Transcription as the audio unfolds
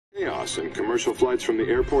Chaos and commercial flights from the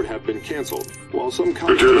airport have been canceled. While some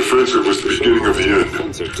the dead offensive was the beginning of the end,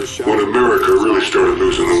 when America really started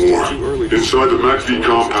losing the war. Inside the MACV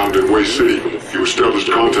compound in Way City, you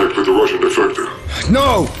established contact with the Russian defector.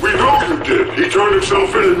 No! We know you did! He turned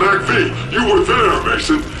himself in MACV! You were there,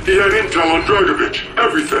 Mason! He had intel on Dragovich,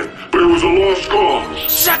 everything, but it was a lost cause.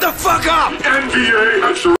 Shut the fuck up! NVA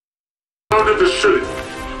had surrounded the city.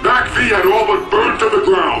 MACV had all but burned to the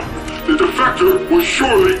ground. The defector was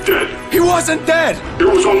surely dead. He wasn't dead! It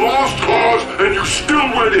was a lost cause, and you still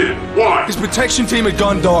went in. Why? His protection team had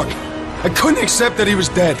gone dark. I couldn't accept that he was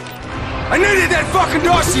dead. I needed that fucking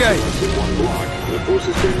dossier! One block, the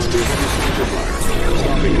forces came under heavy sniper fire,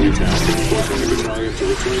 stopping the attack and forcing the battalion to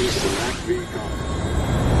return to the MACV compound.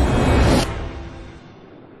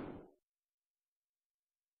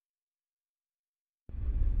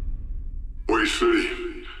 Way City.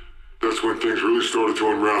 That's when things really started to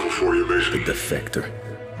unravel for you, Mason. The defector.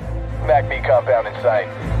 MACV compound in sight.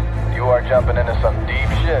 You are jumping into some deep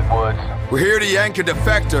shit, Woods. We're here to yank a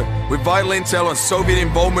defector with vital intel on Soviet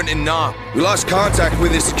involvement in Nam. We lost contact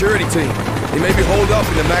with his security team. He may be holed up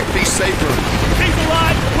in the MACV safe room. He's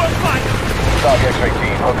alive! We'll find him! Stop the X-ray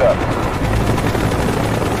team. Hook up.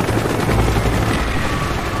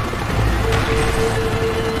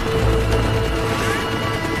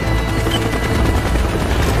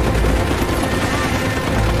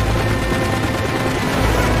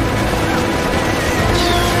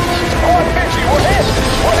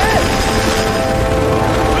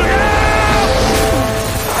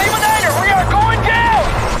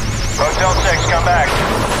 Come back.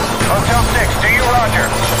 Hotel 6, do you roger?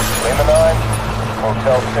 Lima 9,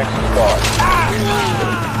 Hotel 6 is gone.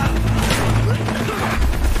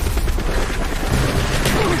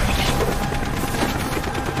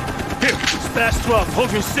 Here, it's fast 12, hold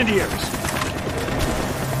your incendiaries.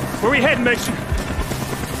 Where we heading, Mason?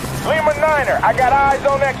 Lima 9er, I got eyes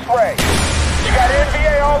on X-ray. You got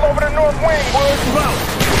NVA all over the north wing, Woods. Move out.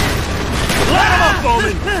 Light him up,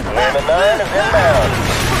 Bowman! Lima 9 is inbound.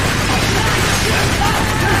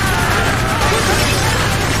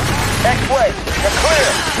 X-ray, you're clear.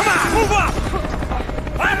 Come on, move up!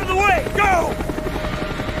 Out of the way, go!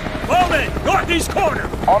 Bowman, northeast corner.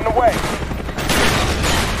 On the way.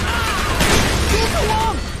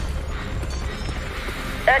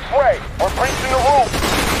 X-ray, we're breaching the roof.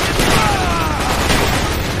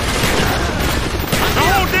 The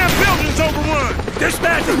whole damn building's overrun.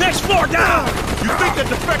 Dispatch the next floor down. You think the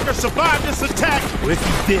defector survived this attack? Well, if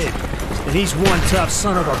he did, then he's one tough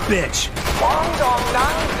son of a bitch.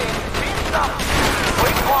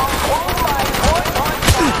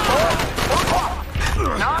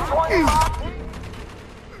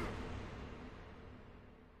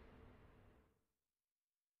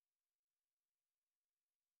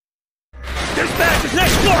 Dispatch is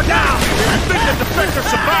next floor down! You think the defector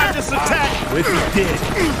survived this attack? Well, if he did,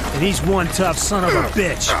 then he's one tough son of a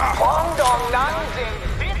bitch.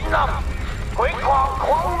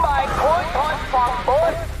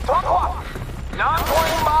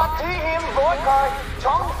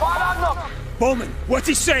 Bowman, what's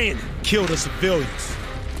he saying? Kill the civilians.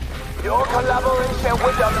 Your collaboration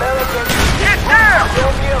with the Americans. Get down!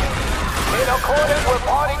 In accordance with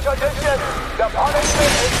party tradition, the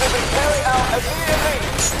punishment is to be carried out immediately.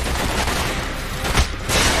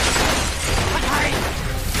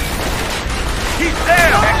 He's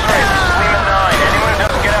there! X-ray, Lima 9. Anyone who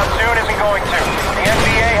doesn't get out soon isn't going to. The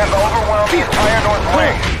NVA have overwhelmed the entire north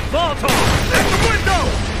wing. Molotov! At the window!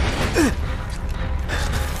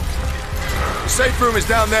 The safe room is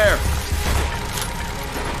down there.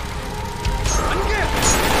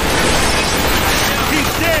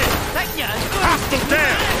 He's dead! Hostile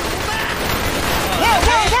down! Whoa,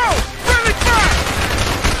 whoa, whoa! Friendly fire!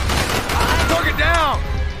 Target down!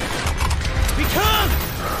 Become!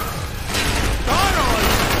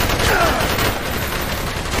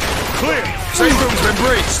 Clear! Safe room's been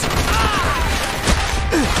breached.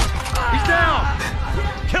 He's down!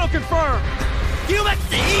 Kill confirmed!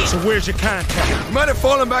 So where's your contact? He might have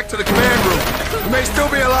fallen back to the command room. He may still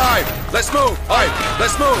be alive. Let's move. All right,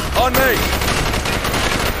 let's move. On me.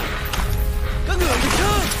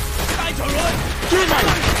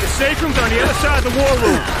 The safe room's on the other side of the war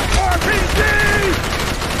room. RPG!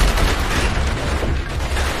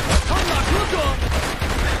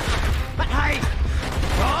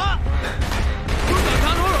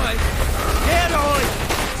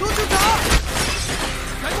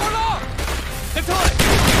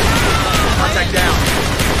 Contact down.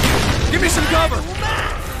 Give me some cover.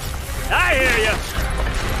 I hear you.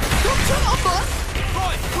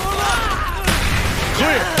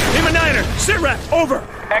 Clear. Lima 9er, sit rep, over.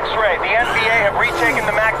 X-ray, the NVA have retaken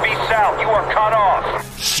the MACV south. You are cut off.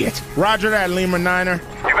 Shit. Roger that, Lima Niner.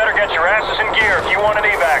 You better get your asses in gear if you want an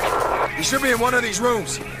evac. He should be in one of these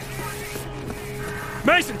rooms.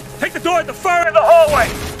 Mason, take the door at the far end of the hallway.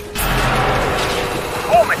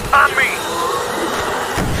 Hold it, on me.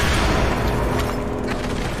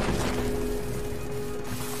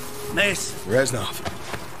 Mason. Reznov.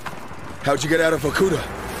 How'd you get out of Vorkuta?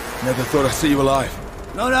 Never thought I'd see you alive.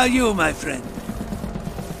 Nor are you, my friend.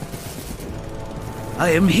 I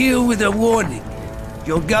am here with a warning.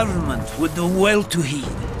 Your government would do well to heed.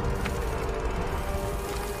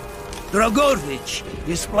 Dragovich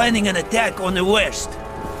is planning an attack on the west.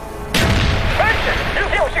 Mason, you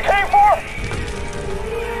see what you came for?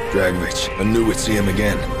 Dragovich, I knew we'd see him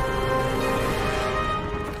again.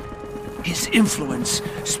 His influence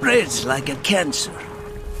spreads like a cancer.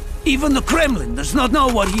 Even the Kremlin does not know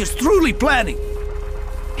what he is truly planning.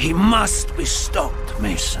 He must be stopped,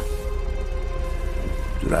 Mason.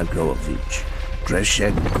 Dragovich,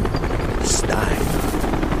 Kreshenko, Stein,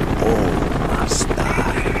 all must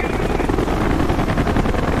die.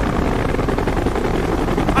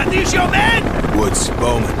 Are these your men? Woods,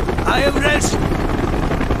 Bowman. I have rest.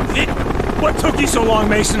 What took you so long,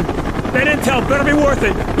 Mason? That intel better be worth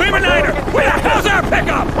it. Lima Niner, where the hell's our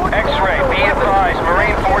pickup? X-Ray, be advised.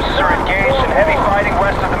 Marine forces are engaged in heavy fighting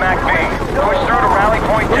west of the MacV. Push through to Rally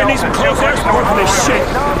Point We're gonna need some close air support for this shit.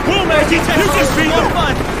 We'll make it. You just beat them.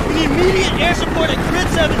 We need immediate air support at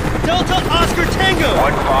Grid 7, Delta Oscar Tango.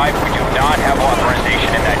 1-5, we do not have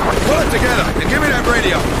authorization in that group. Pull it together and give me that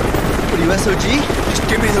radio. What are you, SOG? Just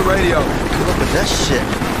give me the radio. Good luck with that shit.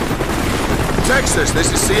 Texas,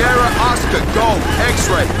 this is Sierra Oscar Golf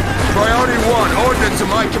X-Ray. Priority 1, ordnance to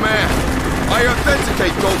my command. I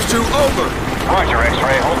authenticate Golf 2, over. Roger,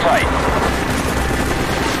 X-Ray, hold tight.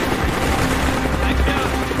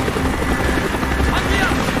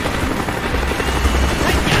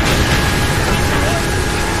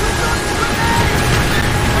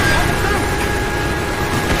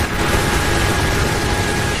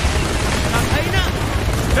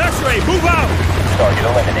 X-Ray, move out! Target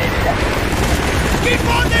eliminated. Keep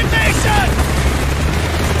on the Mason!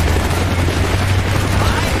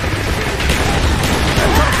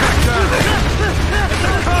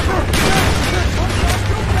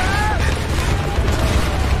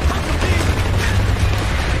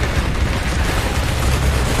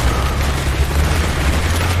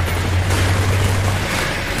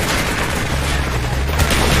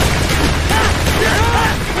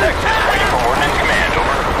 Texas, waiting for ordnance command,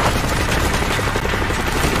 over.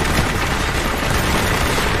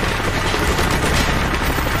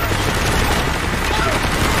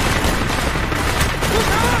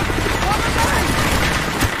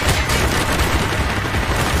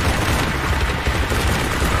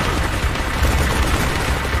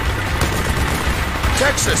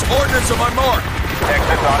 Texas, ordnance on my mark.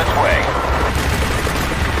 Texas on its way.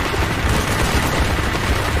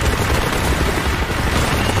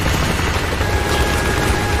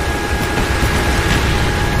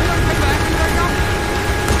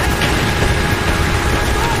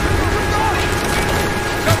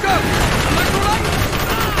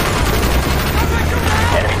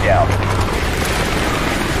 Enemy down.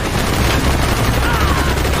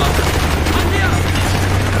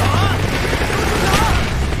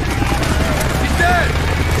 He's dead.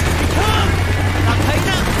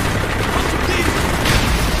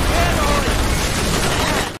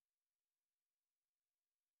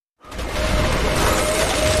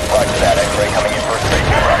 Roger that, X-Ray coming in for a straight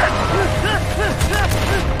run.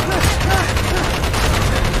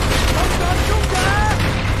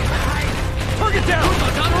 Target down!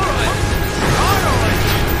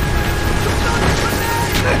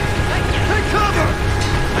 Take cover!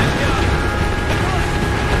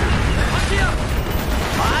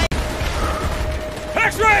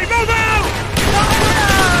 X-Ray, move out!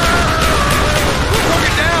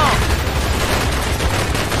 Target down.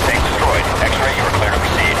 Tank destroyed. X-Ray, you are clear to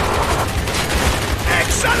proceed.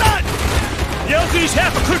 Excellent! The LZ's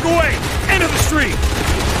half a click away. End of the street.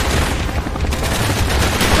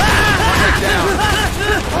 Target down.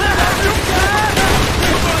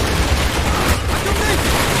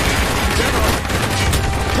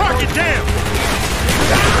 Target down!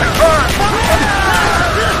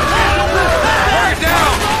 Target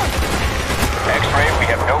down. X-Ray, we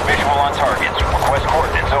have no visual on targets. Request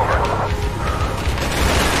coordinates, over.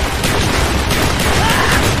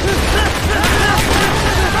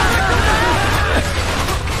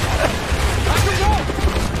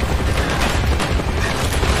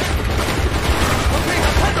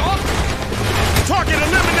 Target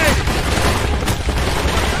eliminated!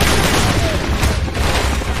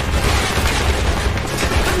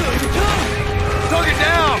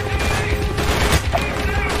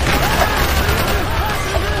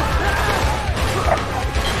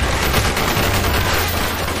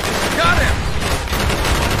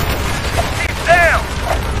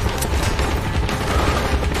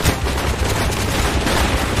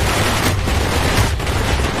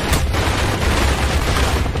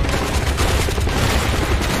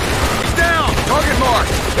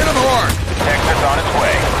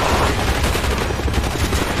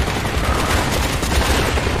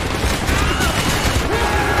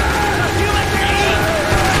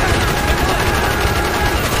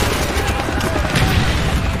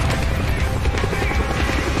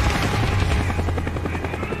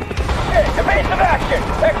 Evasive action!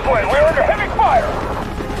 X-Ray, we're under heavy fire!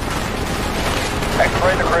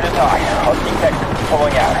 X-Ray, the grid is high. Husky Texas is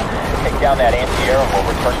pulling out. Take down that anti-air and we'll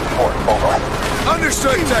return support. Over.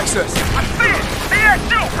 Understood, Texas. I see it!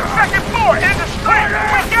 CSU! Second floor! In the street!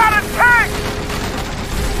 We got a tank!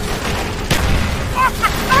 Off the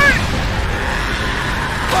street!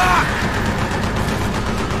 Fuck!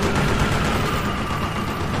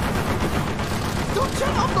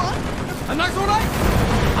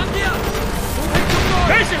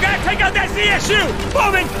 Mason, gotta take out that CSU!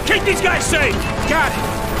 Moving! Keep these guys safe! Got it!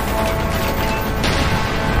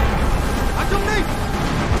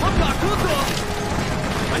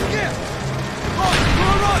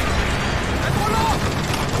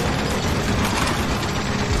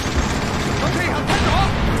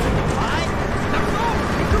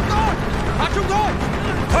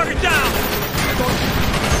 Target down!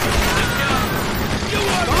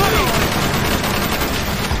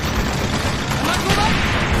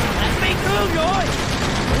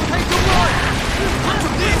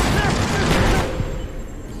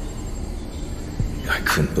 I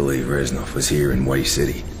couldn't believe Reznov was here in Way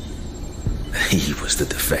City. He was the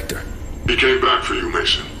defector. He came back for you,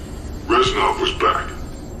 Mason. Reznov was back.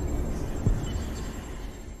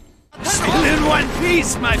 Still in one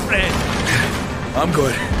piece, my friend. I'm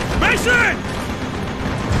good. Mason!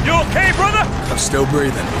 You okay, brother? I'm still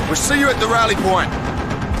breathing. We'll see you at the rally point.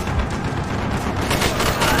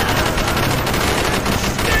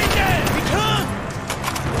 Stay there! We come!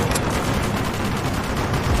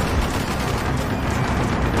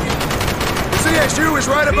 The CSU is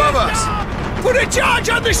right above us. Put a charge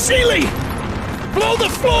on the ceiling! Blow the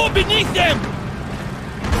floor beneath them!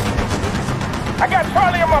 I got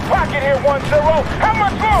Charlie in my pocket here, 1-0. How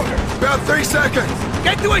much longer? About 3 seconds.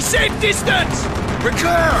 Get to a safe distance! We're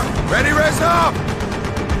clear. Ready, Reznov?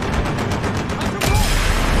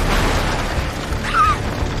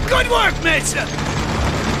 Good work, Mason!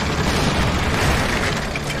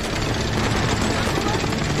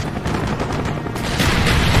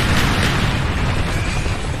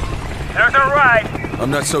 There's a ride. I'm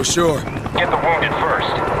not so sure. Get the wounded first.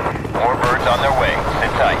 More birds on their way.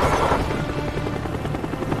 Sit tight.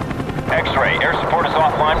 X-Ray, air support is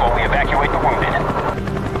offline while we evacuate the wounded.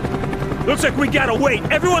 Looks like we gotta wait.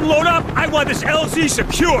 Everyone load up. I want this LZ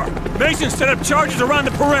secure. Mason set up charges around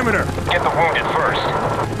the perimeter. Get the wounded first.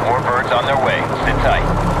 More birds on their way. Sit tight.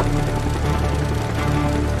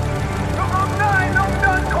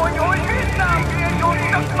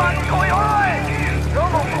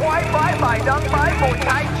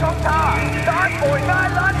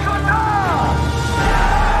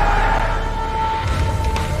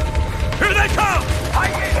 Here they come!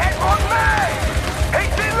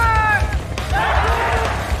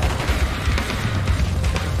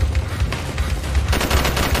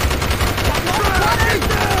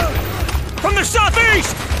 From the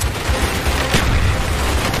southeast!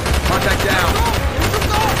 Contact down.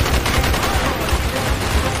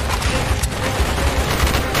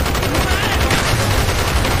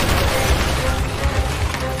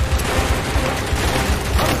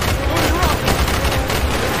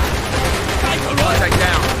 Contact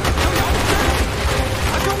down.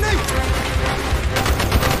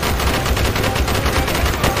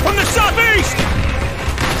 From the southeast!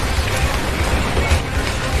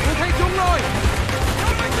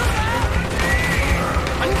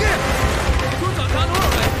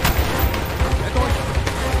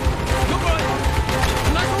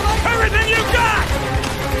 Everything you got!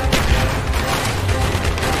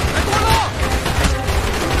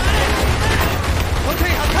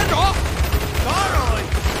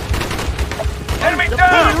 Enemy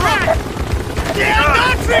down! They are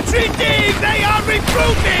not retreating! They are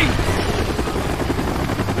recruiting!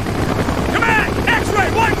 Command! X-Ray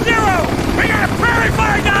 1-0! We got a prairie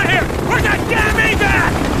fire down here! Where's that damn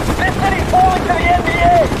evac? This city's falling to the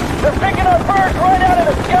NBA! They're picking up birds right out of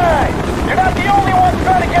the sky! You're not the only ones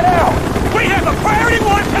trying to get out! We have a priority 1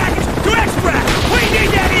 package to extract! We need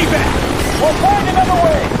that evac! We'll find another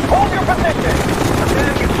way! Hold your position!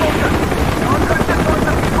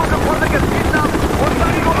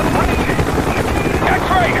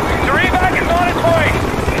 X-Ray! Your evac is on its way!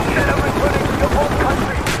 Instead of returning to your home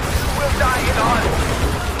country, you will die in honor.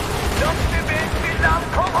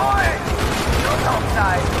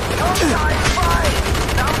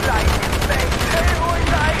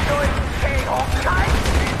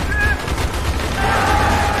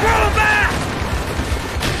 Throw them back!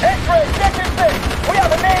 X-Ray, check your thing! We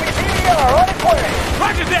have a Navy DDR on its way!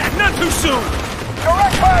 Roger that, not too soon!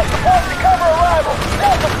 Direct fire supposed to cover arrival!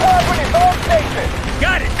 Delta Squadron is on station!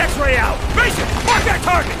 Got it, X-Ray out! Mason, mark that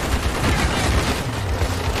target!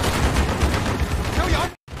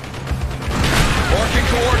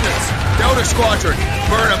 Another squadron!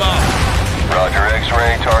 Burn them up! Roger,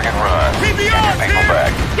 X-ray, target run. PBR, People back.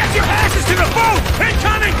 Get your asses to the boat!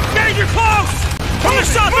 Incoming! Danger close! From the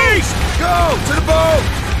southeast! Go! To the boat!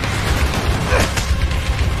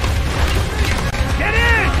 Get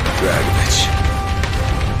in! Dragovich.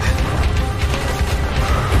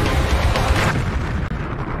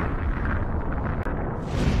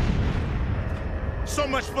 So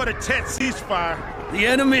much for the tense ceasefire. The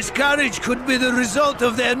enemy's courage could be the result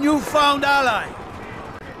of their newfound ally.